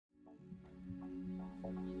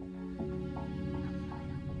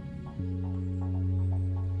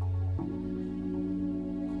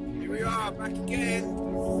back again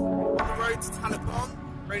on the road to Talybont,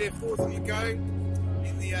 Radio 4's on the go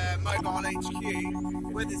in the mobile HQ. The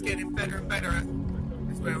weather's getting better and better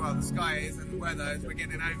as well, the sky is and the weather as we're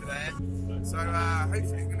getting over there. So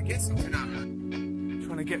hopefully we're going to get something out of it.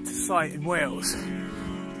 Trying to get to site in Wales.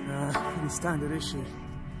 Pretty standard issue.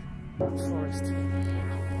 Forest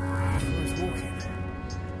walking.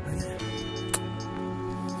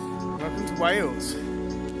 Welcome to Wales.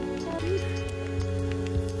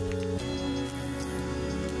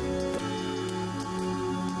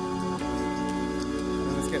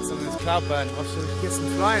 Let's get some of this cloud burn off so we can get some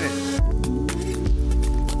flying in.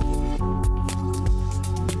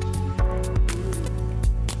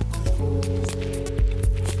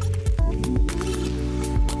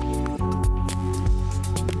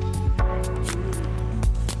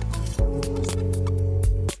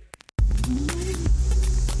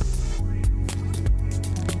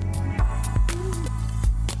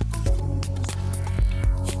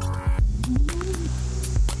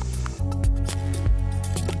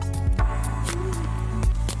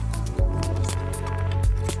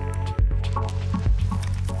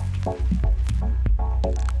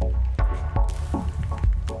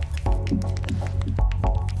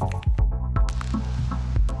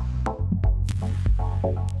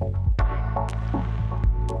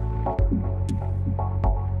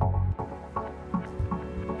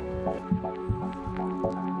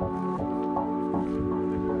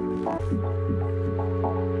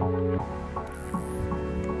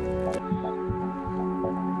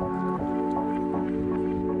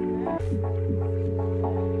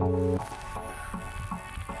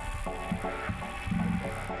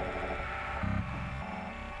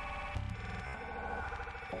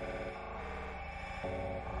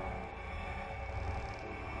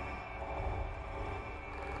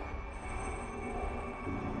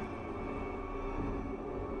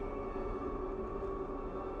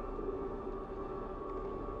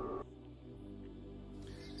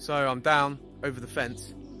 So I'm down over the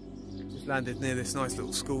fence, just landed near this nice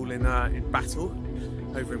little school in Battle,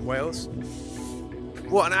 over in Wales.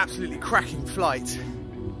 What an absolutely cracking flight.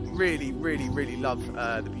 Really love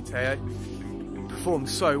the Buteo. Performed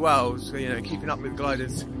so well, so, you know, keeping up with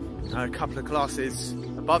gliders a couple of classes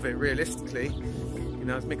above it realistically. You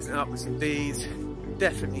know, I was mixing it up with some Ds.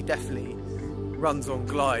 Definitely runs on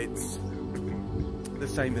glides the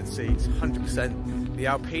same as Cs, 100%. The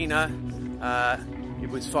Alpina, it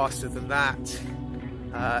was faster than that.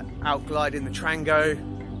 Outgliding the Trango,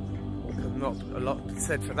 not a lot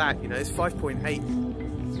said for that. You know, it's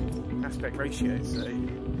 5.8 aspect ratio, so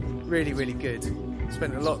really good.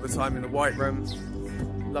 Spent a lot of the time in the white room.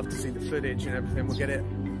 Love to see the footage and everything. We'll get it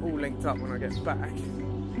all linked up when I get back.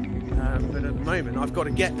 But at the moment, I've got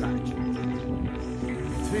to get back.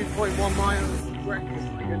 2.1 miles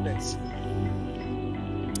record, my goodness.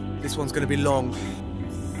 This one's going to be long.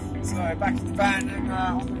 So back in the van and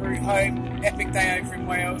on the route home. Epic day over in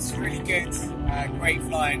Wales, really good. Great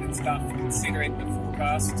flying and stuff, considering the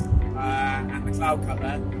forecast and the cloud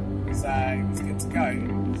cover. So it was good to go.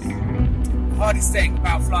 The hardest thing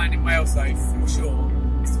about flying in Wales though, for sure,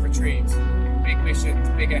 is the retreat. Big missions,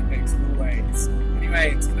 big epics always.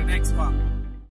 Anyway, until the next one.